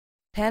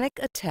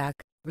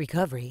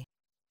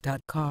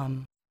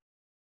PanicAttackRecovery.com.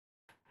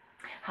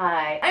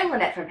 Hi, I'm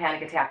Lynette from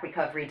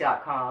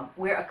PanicAttackRecovery.com.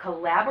 We're a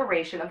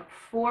collaboration of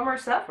former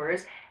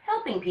sufferers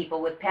helping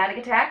people with panic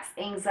attacks,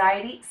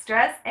 anxiety,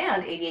 stress,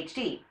 and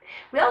ADHD.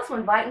 We also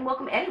invite and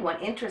welcome anyone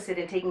interested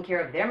in taking care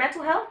of their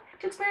mental health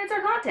to experience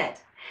our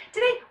content.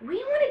 Today, we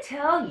want to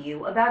tell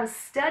you about a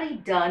study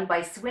done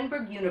by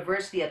Swinburne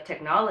University of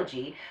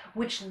Technology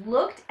which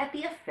looked at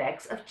the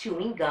effects of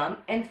chewing gum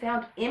and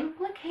found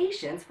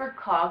implications for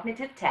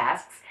cognitive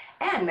tasks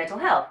and mental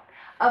health.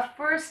 A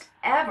first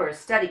ever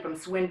study from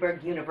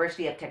Swinburne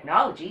University of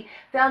Technology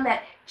found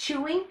that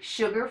chewing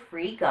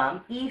sugar-free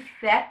gum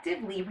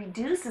effectively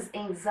reduces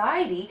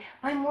anxiety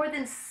by more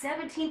than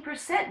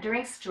 17%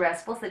 during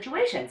stressful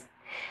situations.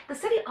 The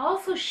study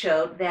also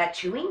showed that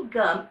chewing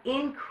gum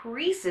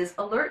increases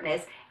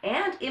alertness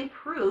and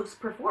improves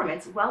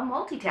performance while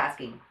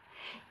multitasking.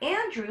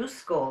 Andrew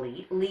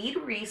Scully, lead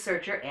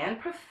researcher and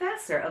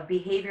professor of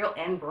behavioral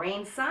and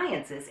brain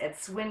sciences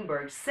at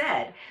Swinburne,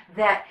 said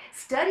that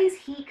studies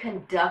he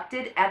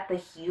conducted at the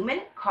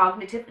Human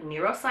Cognitive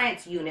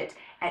Neuroscience Unit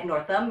at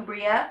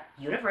Northumbria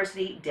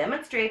University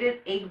demonstrated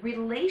a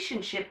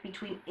relationship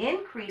between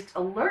increased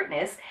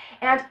alertness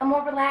and a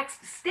more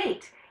relaxed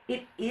state.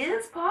 It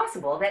is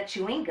possible that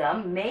chewing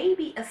gum may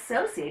be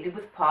associated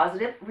with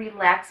positive,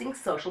 relaxing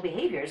social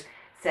behaviors,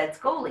 said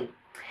Scully.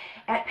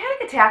 At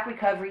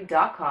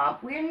PanicAttackRecovery.com,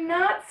 we're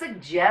not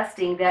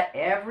suggesting that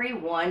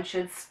everyone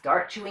should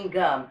start chewing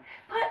gum,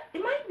 but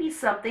it might be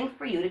something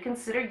for you to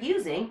consider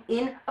using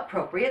in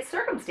appropriate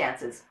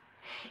circumstances.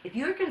 If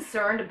you're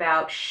concerned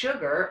about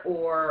sugar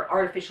or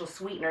artificial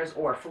sweeteners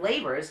or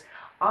flavors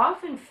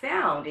often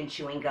found in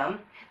chewing gum,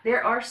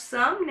 there are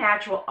some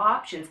natural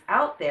options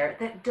out there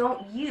that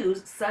don't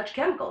use such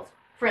chemicals.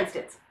 For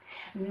instance,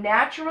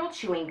 natural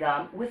chewing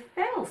gum with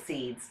fennel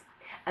seeds.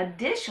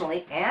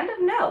 Additionally, and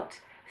of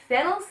note,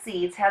 fennel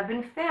seeds have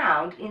been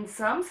found in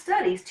some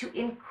studies to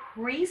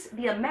increase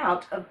the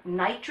amount of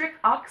nitric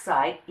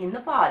oxide in the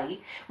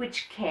body,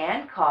 which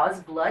can cause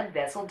blood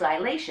vessel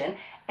dilation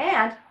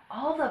and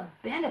all the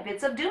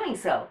benefits of doing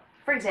so.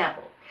 For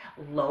example,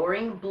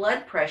 lowering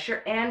blood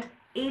pressure and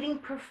aiding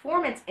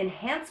performance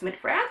enhancement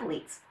for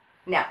athletes.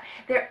 Now,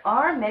 there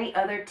are many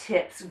other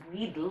tips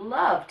we'd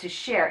love to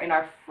share in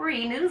our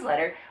free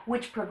newsletter,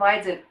 which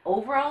provides an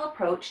overall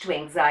approach to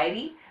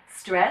anxiety,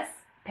 stress,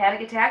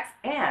 panic attacks,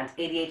 and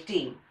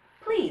ADHD.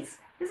 Please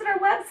visit our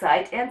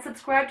website and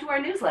subscribe to our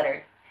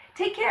newsletter.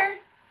 Take care.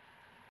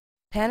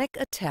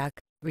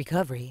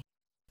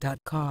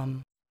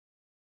 PanicAttackRecovery.com.